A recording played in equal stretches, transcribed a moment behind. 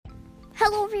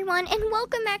Hello everyone, and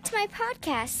welcome back to my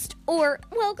podcast, or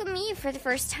welcome me for the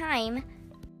first time.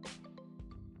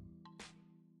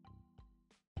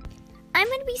 I'm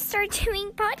going to be starting doing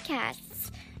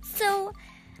podcasts. So,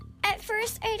 at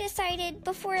first I decided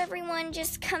before everyone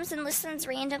just comes and listens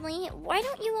randomly, why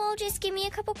don't you all just give me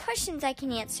a couple questions I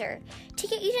can answer to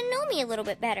get you to know me a little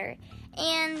bit better?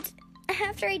 And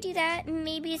after I do that,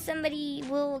 maybe somebody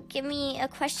will give me a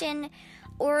question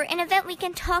or an event we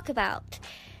can talk about.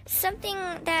 Something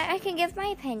that I can give my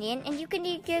opinion, and you can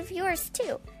give yours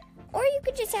too. Or you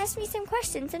could just ask me some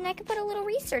questions, and I could put a little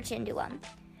research into them.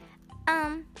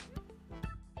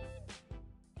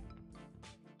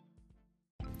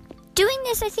 Doing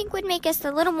this, I think, would make us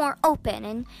a little more open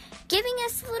and giving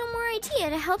us a little more idea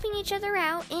to helping each other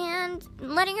out and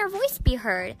letting our voice be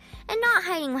heard and not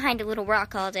hiding behind a little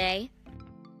rock all day.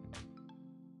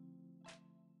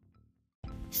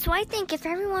 So I think if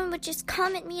everyone would just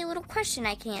comment me a little question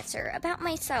I can answer about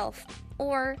myself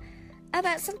or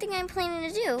about something I'm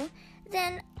planning to do,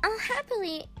 then I'll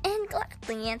happily and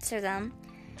gladly answer them.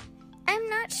 I'm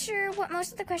not sure what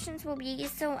most of the questions will be,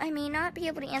 so I may not be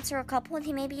able to answer a couple.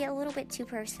 They may be a little bit too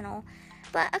personal,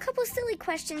 but a couple silly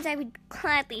questions I would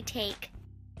gladly take.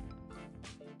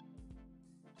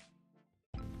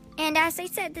 And as I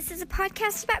said, this is a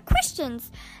podcast about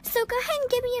questions, so go ahead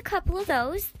and give me a couple of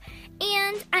those,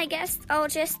 and I guess I'll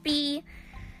just be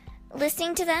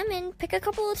listening to them and pick a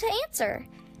couple to answer.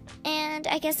 And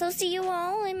I guess I'll see you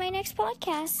all in my next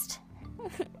podcast.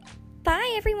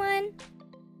 Bye, everyone.